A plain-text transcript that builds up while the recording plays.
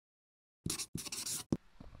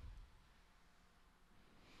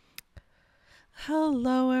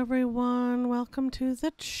Hello everyone, welcome to the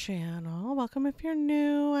channel. Welcome if you're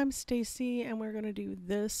new. I'm Stacy and we're going to do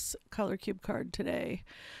this color cube card today.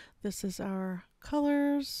 This is our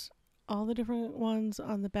colors, all the different ones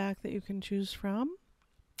on the back that you can choose from.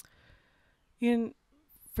 You can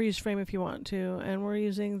freeze frame if you want to, and we're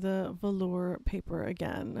using the velour paper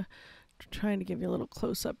again. Trying to give you a little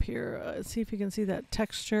close up here. See if you can see that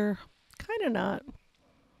texture. Kind of not.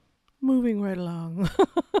 Moving right along.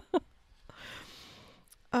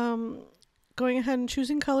 Going ahead and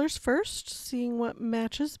choosing colors first, seeing what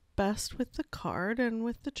matches best with the card, and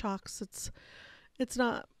with the chalks it's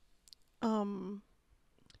not too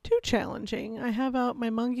challenging. I have out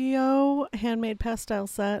my Mungyo Handmade Pastel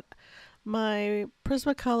set, my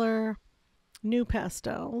Prismacolor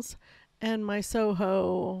NuPastels, and my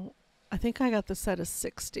Soho. I think I got the set of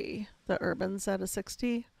 60, the urban set of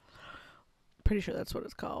 60. Pretty sure that's what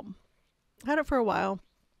it's called. Had it for a while.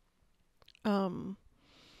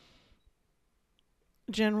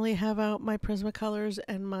 Generally have out my Prismacolors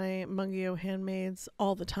and my Mungyo Handmades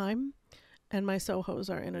all the time, and my Sohos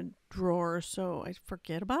are in a drawer, so I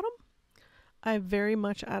forget about them. I'm very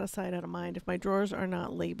much out of sight, out of mind. If my drawers are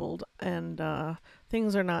not labeled and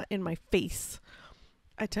things are not in my face,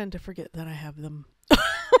 I tend to forget that I have them.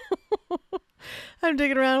 I'm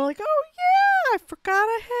digging around, I'm like, oh yeah, I forgot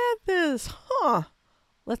I had this. Huh.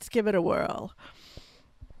 Let's give it a whirl.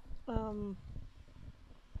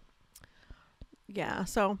 Yeah,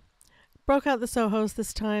 so broke out the Sohos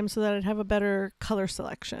this time so that I'd have a better color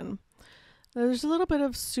selection. There's a little bit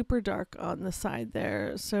of super dark on the side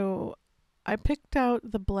there, so I picked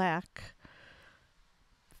out the black,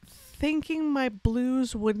 thinking my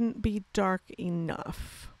blues wouldn't be dark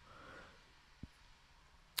enough.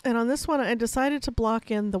 And on this one, I decided to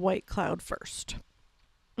block in the white cloud first.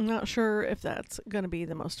 I'm not sure if that's going to be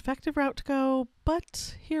the most effective route to go,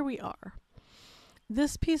 but here we are.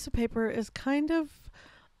 This piece of paper is kind of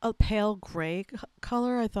a pale gray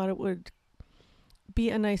color. I thought it would be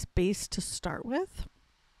a nice base to start with.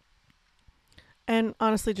 And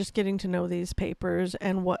honestly, just getting to know these papers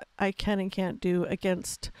and what I can and can't do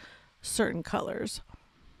against certain colors.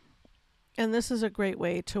 And this is a great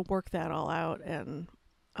way to work that all out and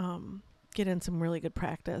get in some really good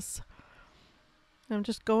practice. I'm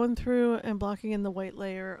just going through and blocking in the white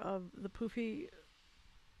layer of the poofy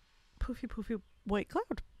white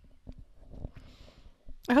cloud.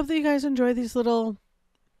 I hope that you guys enjoy these little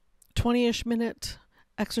 20-ish minute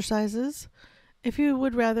exercises. If you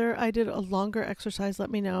would rather I did a longer exercise, let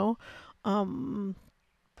me know.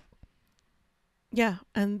 Yeah,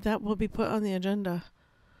 and that will be put on the agenda.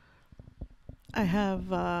 I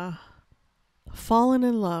have fallen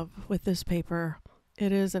in love with this paper.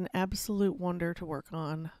 It is an absolute wonder to work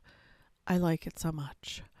on. I like it so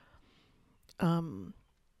much.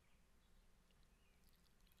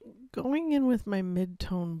 Going in with my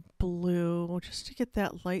mid-tone blue just to get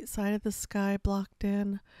that light side of the sky blocked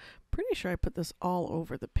in. Pretty sure I put this all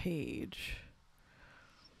over the page.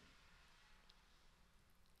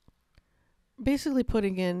 Basically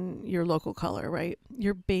putting in your local color, right?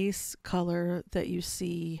 Your base color that you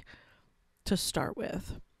see to start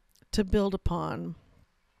with, to build upon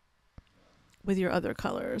with your other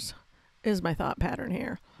colors, is my thought pattern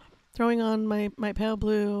here. Throwing on my pale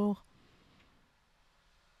blue.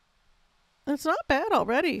 It's not bad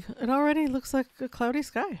already. It already looks like a cloudy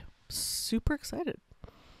sky. Super excited.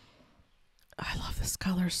 I love this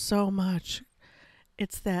color so much.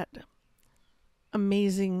 It's that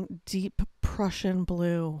amazing deep Prussian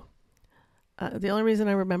blue. The only reason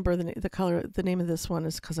I remember the name of this one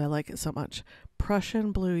is because I like it so much.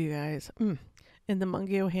 Prussian blue, you guys. In the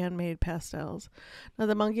Mungyo Handmade Pastels. Now,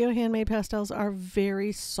 the Mungyo Handmade Pastels are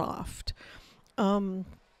very soft.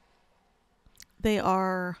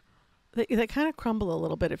 They kind of crumble a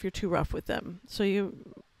little bit if you're too rough with them. So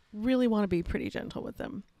you really want to be pretty gentle with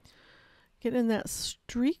them. Get in that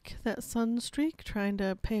streak, that sun streak, trying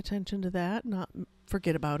to pay attention to that, not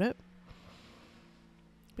forget about it.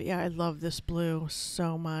 But yeah, I love this blue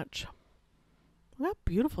so much. Look how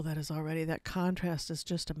beautiful that is already. That contrast is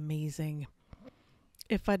just amazing.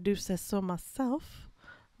 If I do say so myself,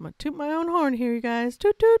 I'm going to toot my own horn here, you guys.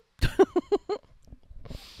 Toot toot.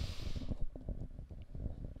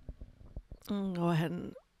 Go ahead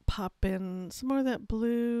and pop in some more of that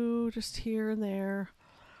blue just here and there.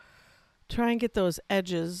 Try and get those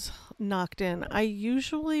edges knocked in. I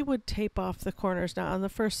usually would tape off the corners. Now, on the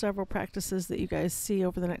first several practices that you guys see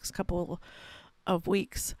over the next couple of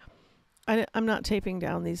weeks, I'm not taping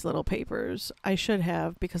down these little papers. I should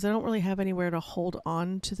have, because I don't really have anywhere to hold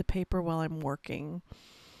on to the paper while I'm working.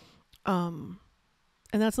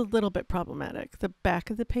 And that's a little bit problematic. The back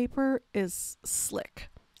of the paper is slick.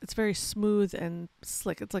 It's very smooth and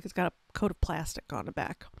slick. It's like it's got a coat of plastic on the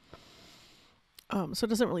back. So it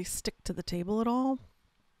doesn't really stick to the table at all.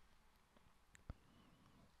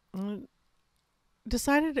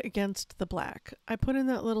 Decided against the black. I put in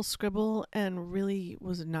that little scribble and really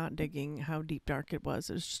was not digging how deep dark it was.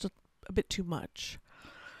 It was just a bit too much.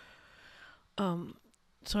 So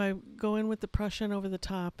I go in with the Prussian over the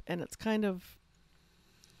top, and it's kind of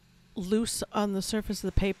loose on the surface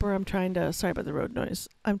of the paper. I'm trying to, sorry about the road noise.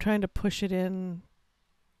 I'm trying to push it in,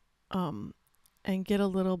 and get a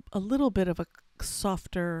little bit of a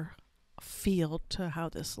softer feel to how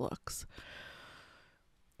this looks.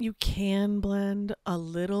 You can blend a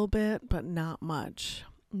little bit, but not much.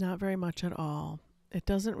 Not very much at all. It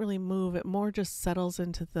doesn't really move. It more just settles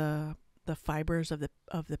into the fibers of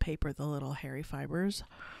the paper, the little hairy fibers.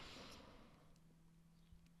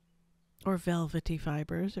 Or velvety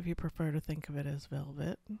fibers, if you prefer to think of it as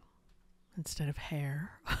velvet instead of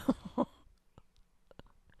hair.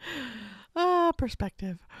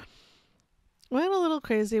 Perspective. Went a little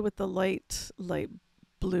crazy with the light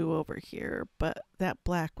blue over here, but that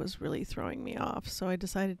black was really throwing me off. So I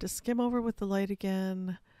decided to skim over with the light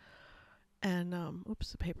again. And,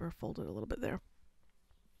 oops, the paper folded a little bit there.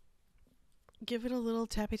 Give it a little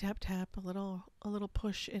tappy tap tap, a little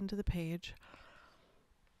push into the page.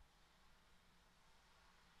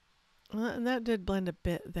 And that did blend a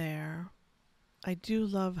bit there. I do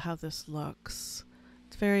love how this looks.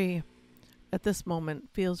 It's very, at this moment,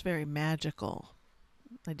 feels very magical.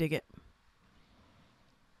 I dig it.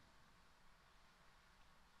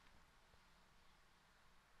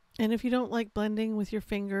 And if you don't like blending with your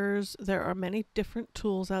fingers, there are many different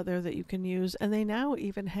tools out there that you can use. And they now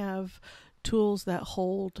even have tools that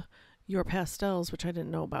hold your pastels, which I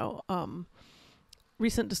didn't know about.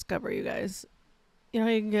 Recent discovery, you guys. You know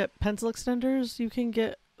how you can get pencil extenders? You can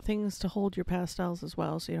get things to hold your pastels as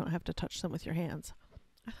well, so you don't have to touch them with your hands.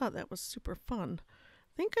 I thought that was super fun.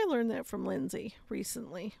 I think I learned that from Lindsay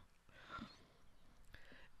recently.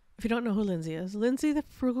 If you don't know who Lindsay is, Lindsay the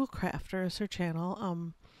Frugal Crafter is her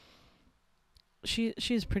channel.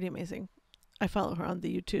 She's pretty amazing. I follow her on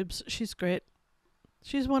the YouTubes. She's great.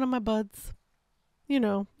 She's one of my buds. You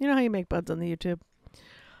know how you make buds on the YouTube.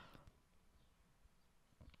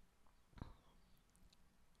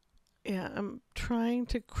 Yeah, I'm trying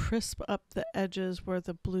to crisp up the edges where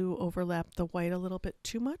the blue overlapped the white a little bit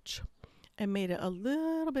too much and made it a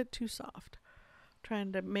little bit too soft.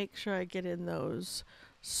 Trying to make sure I get in those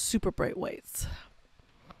super bright whites.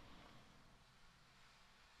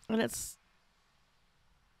 And it's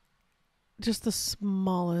just the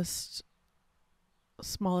smallest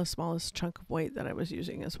chunk of white that I was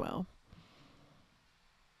using as well.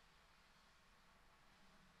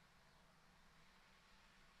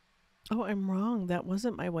 Oh, I'm wrong. That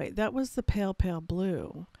wasn't my white. That was the pale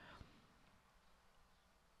blue.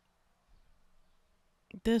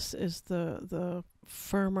 This is the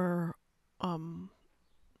firmer,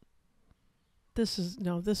 this is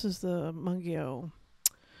the Mungyo.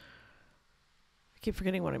 I keep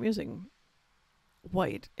forgetting what I'm using.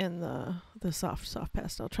 White in the soft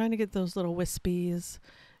pastel. Trying to get those little wispies.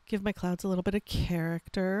 Give my clouds a little bit of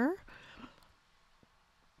character.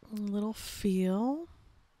 A little feel.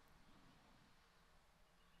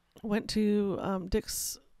 Went to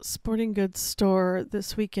Dick's Sporting Goods store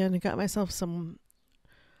this weekend and got myself some,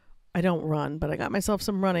 I don't run, but I got myself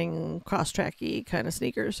some running cross-tracky kind of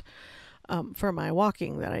sneakers for my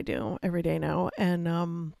walking that I do every day now. And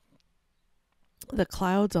the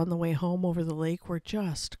clouds on the way home over the lake were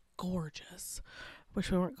just gorgeous.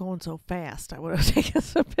 Wish we weren't going so fast. I would have taken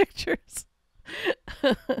some pictures.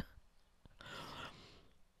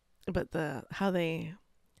 But how they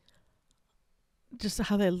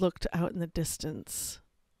looked out in the distance,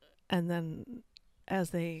 and then as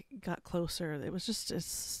they got closer,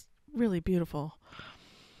 it's really beautiful.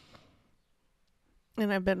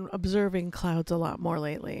 And I've been observing clouds a lot more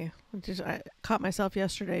lately. I caught myself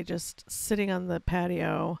yesterday just sitting on the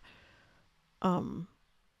patio,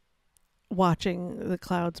 watching the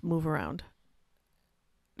clouds move around.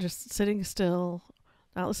 Just sitting still,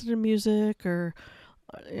 not listening to music or,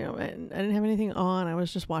 and I didn't have anything on. I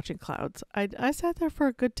was just watching clouds. I sat there for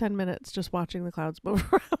a good 10 minutes just watching the clouds move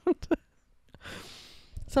around.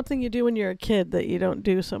 Something you do when you're a kid that you don't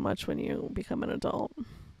do so much when you become an adult.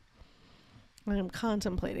 I'm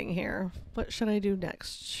contemplating here. What should I do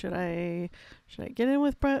next? Should I get in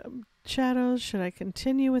with shadows? Should I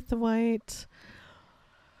continue with the white?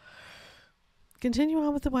 Continue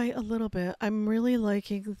on with the white a little bit. I'm really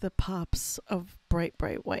liking the pops of bright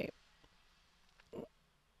white.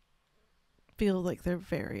 feel like they're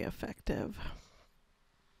very effective.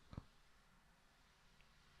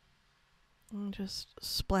 I'm just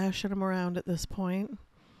splashing them around at this point.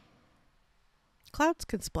 Clouds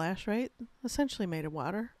can splash, right? Essentially made of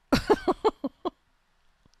water.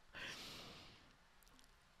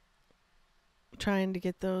 Trying to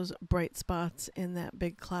get those bright spots in that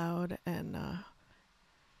big cloud, and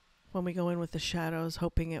when we go in with the shadows,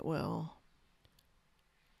 hoping it will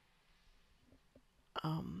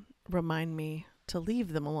remind me to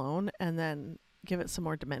leave them alone, and then give it some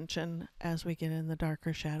more dimension as we get in the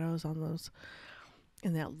darker shadows on those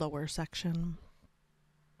in that lower section.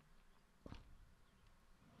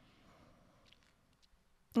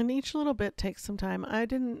 And each little bit takes some time. I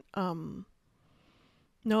didn't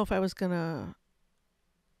know if I was gonna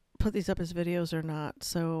put these up as videos or not,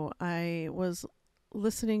 so I was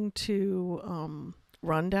listening to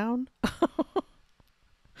Rundown.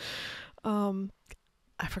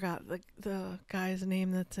 I forgot the guy's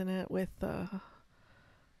name that's in it with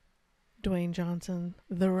Dwayne Johnson,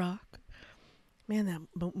 The Rock. Man,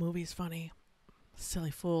 that movie's funny.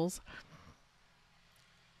 Silly Fools.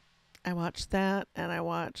 I watched that, and I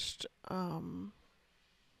watched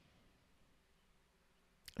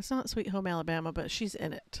it's not Sweet Home Alabama, but she's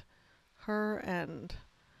in it. Her and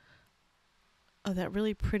that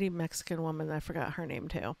really pretty Mexican woman, I forgot her name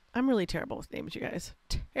too. I'm really terrible with names, you guys.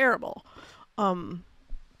 Terrible.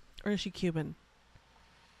 Or is she Cuban?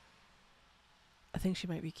 I think she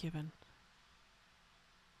might be Cuban.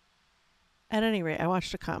 At any rate, I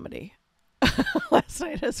watched a comedy last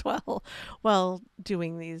night as well while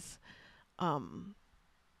doing these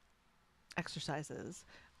exercises.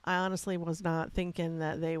 I honestly was not thinking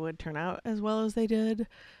that they would turn out as well as they did.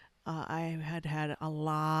 I had a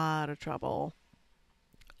lot of trouble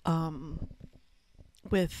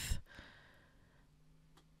with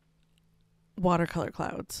watercolor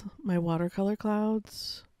clouds. My watercolor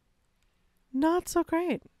clouds, not so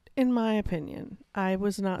great, in my opinion. I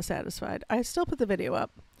was not satisfied. I still put the video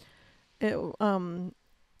up. It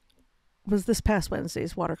was this past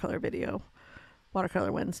Wednesday's watercolor video,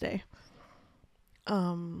 Watercolor Wednesday.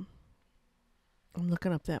 I'm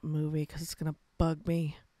looking up that movie because it's gonna bug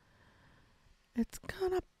me. It's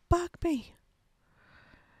gonna bug me.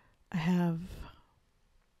 I have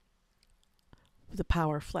the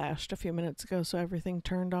power flashed a few minutes ago, so everything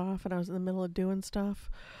turned off, and I was in the middle of doing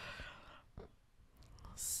stuff.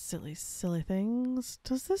 Silly things.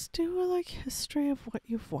 Does this do a like history of what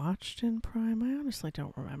you've watched in Prime? I honestly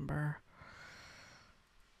don't remember.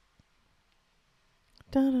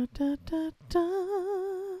 Da da da da da.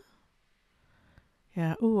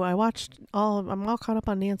 Yeah. Ooh, I'm all caught up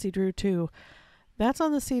on Nancy Drew too. That's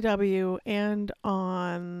on the CW and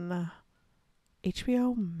on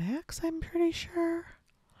HBO Max, I'm pretty sure.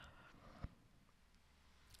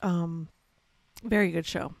 Very good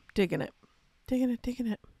show. Digging it. Digging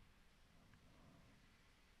it.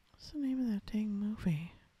 What's the name of that dang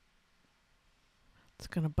movie? It's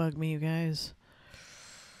gonna bug me, you guys.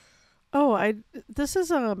 Oh, this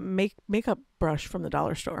is a makeup brush from the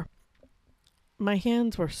dollar store. My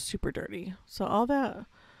hands were super dirty, so all that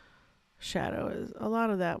shadow a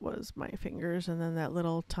lot of that was my fingers, and then that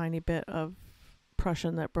little tiny bit of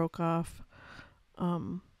Prussian that broke off.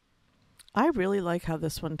 I really like how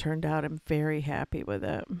this one turned out. I'm very happy with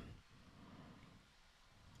it.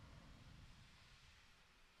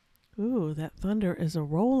 Ooh, that thunder is a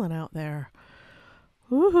rolling out there.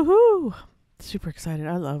 Ooh, super excited.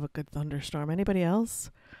 I love a good thunderstorm. Anybody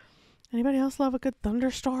else? Anybody else love a good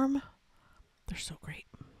thunderstorm? They're so great.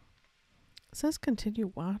 It says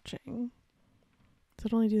continue watching. Does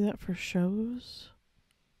it only do that for shows?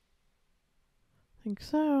 I think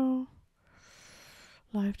so.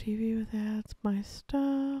 Live TV with ads, my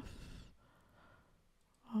stuff.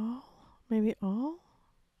 All? Maybe all?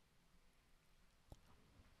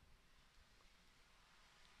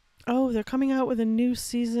 Oh, they're coming out with a new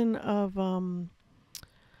season of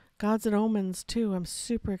Gods and Omens too. I'm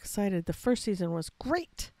super excited. The first season was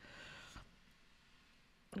great.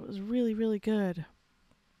 It was really, really good.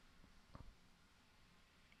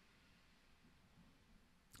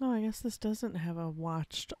 Oh, I guess this doesn't have a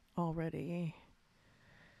watched already.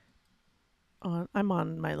 I'm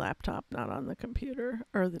on my laptop, not on the computer,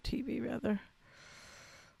 or the TV rather.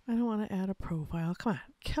 I don't want to add a profile.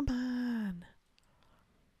 Come on.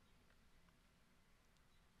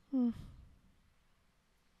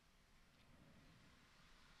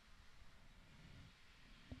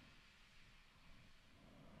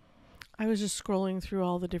 I was just scrolling through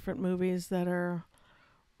all the different movies that are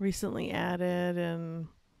recently added and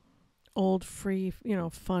old free,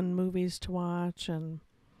 fun movies to watch, and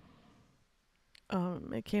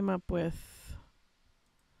it came up with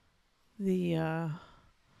the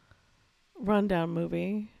rundown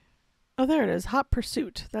movie. Oh, there it is. Hot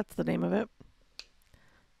Pursuit. That's the name of it.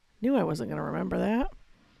 Knew I wasn't going to remember that.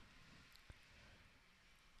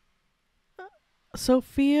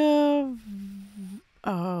 Sophia.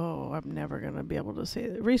 Oh, I'm never going to be able to say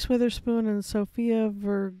it. Reese Witherspoon and Sophia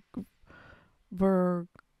Vergara?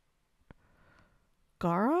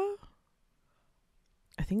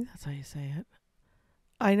 I think that's how you say it.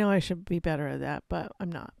 I know I should be better at that, but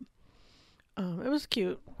I'm not. It was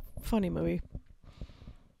cute. Funny movie.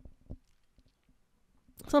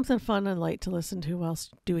 Something fun and light to listen to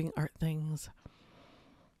whilst doing art things.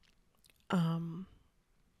 Sorry,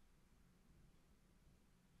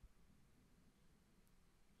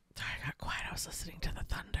 I got quiet. I was listening to the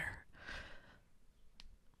thunder.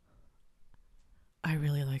 I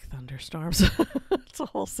really like thunderstorms. It's a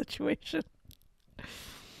whole situation.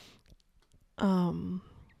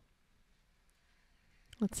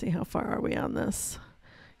 Let's see, how far are we on this?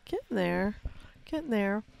 Getting there.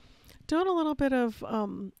 Doing a little bit of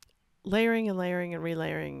layering and layering and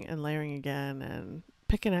relayering and layering again and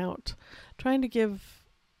picking out, trying to give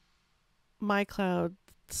my cloud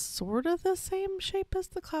sort of the same shape as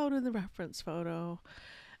the cloud in the reference photo,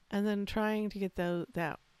 and then trying to get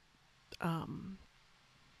that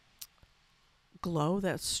glow,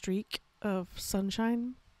 that streak of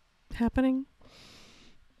sunshine happening.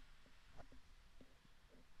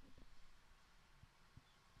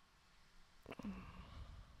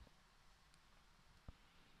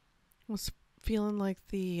 Was feeling like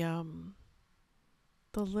the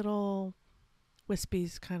little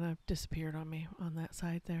wispies kind of disappeared on me on that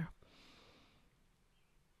side there.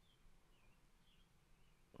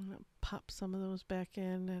 I'm gonna pop some of those back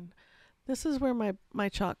in, and this is where my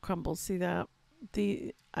chalk crumbles. See that?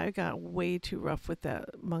 I got way too rough with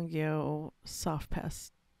that Mungyo soft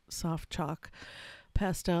chalk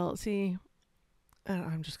pastel. See, and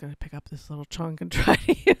I'm just going to pick up this little chunk and try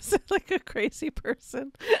to use it like a crazy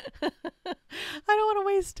person. I don't want to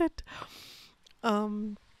waste it.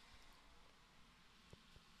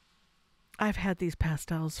 I've had these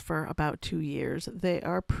pastels for about 2 years. They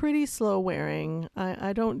are pretty slow wearing.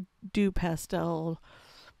 I don't do pastel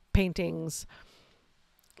paintings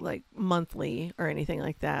like monthly or anything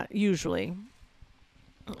like that, usually.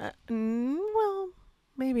 Well,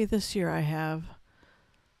 maybe this year I have.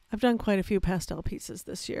 I've done quite a few pastel pieces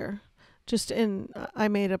this year. I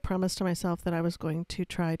made a promise to myself that I was going to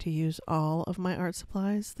try to use all of my art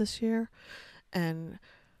supplies this year and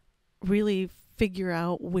really figure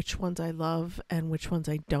out which ones I love and which ones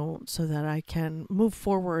I don't, so that I can move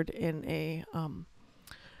forward in a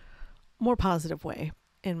more positive way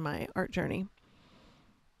in my art journey.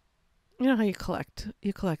 You know how you collect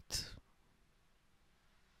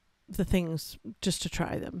the things just to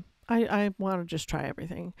try them. I want to just try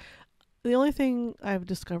everything. The only thing I've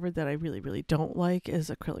discovered that I really, really don't like is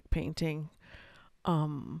acrylic painting.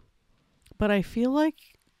 But I feel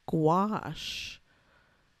like gouache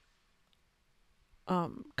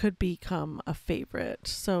could become a favorite.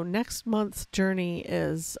 So next month's journey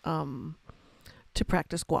is to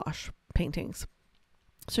practice gouache paintings.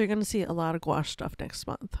 So you're going to see a lot of gouache stuff next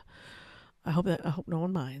month. I hope no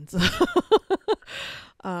one minds.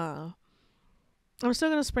 I'm still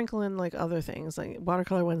going to sprinkle in like other things. Like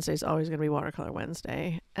Watercolor Wednesday is always going to be Watercolor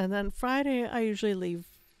Wednesday. And then Friday, I usually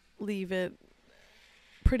leave it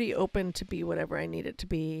pretty open to be whatever I need it to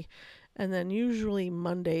be. And then usually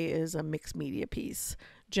Monday is a mixed media piece.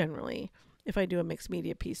 Generally, if I do a mixed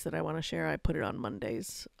media piece that I want to share, I put it on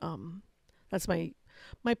Mondays. That's my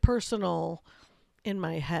personal, in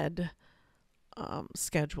my head,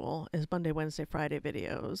 schedule is Monday, Wednesday, Friday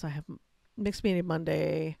videos. I have mixed media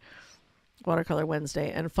Monday, Watercolor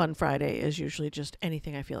Wednesday, and Fun Friday is usually just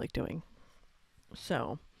anything I feel like doing.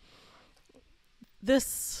 So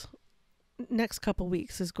this next couple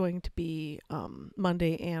weeks is going to be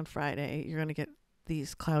Monday and Friday. You're going to get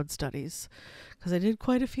these cloud studies because I did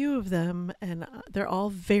quite a few of them, and they're all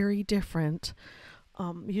very different.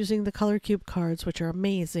 Using the color cube cards, which are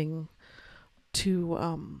amazing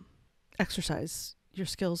to exercise your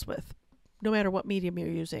skills with, no matter what medium you're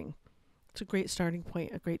using. It's a great starting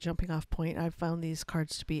point, a great jumping off point. I've found these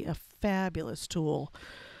cards to be a fabulous tool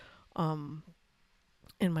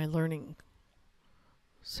in my learning.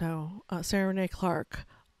 So Sarah Renae Clark,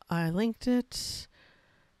 I linked it.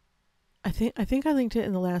 I think I linked it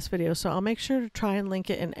in the last video, so I'll make sure to try and link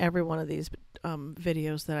it in every one of these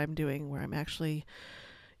videos that I'm doing where I'm actually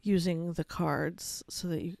using the cards, so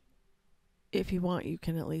that you, if you want, you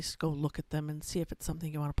can at least go look at them and see if it's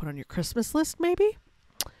something you want to put on your Christmas list, maybe.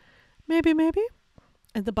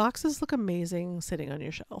 And the boxes look amazing sitting on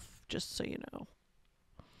your shelf, just so you know.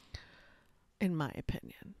 in my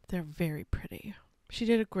opinion. They're very pretty. She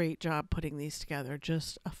did a great job putting these together.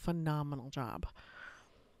 Just a phenomenal job.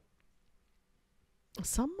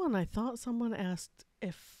 I thought someone asked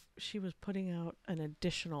if she was putting out an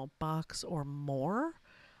additional box or more,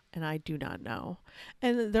 and I do not know.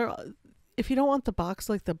 And if you don't want the box,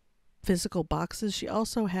 like the physical boxes, she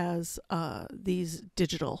also has these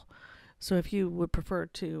digital. So if you would prefer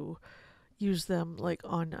to use them like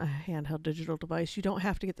on a handheld digital device, you don't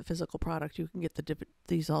have to get the physical product. You can get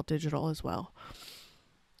these all digital as well.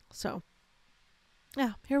 So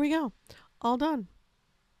yeah, here we go. All done.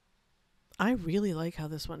 I really like how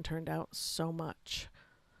this one turned out so much.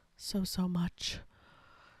 So much.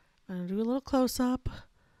 I'm going to do a little close-up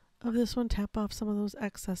of this one, tap off some of those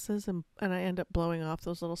excesses, and I end up blowing off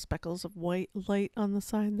those little speckles of white light on the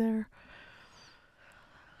side there.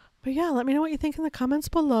 But yeah, let me know what you think in the comments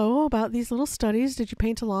below about these little studies. Did you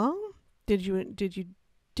paint along? Did you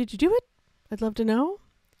do it? I'd love to know.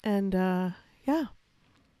 And yeah,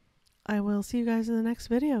 I will see you guys in the next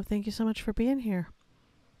video. Thank you so much for being here.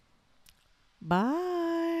 Bye.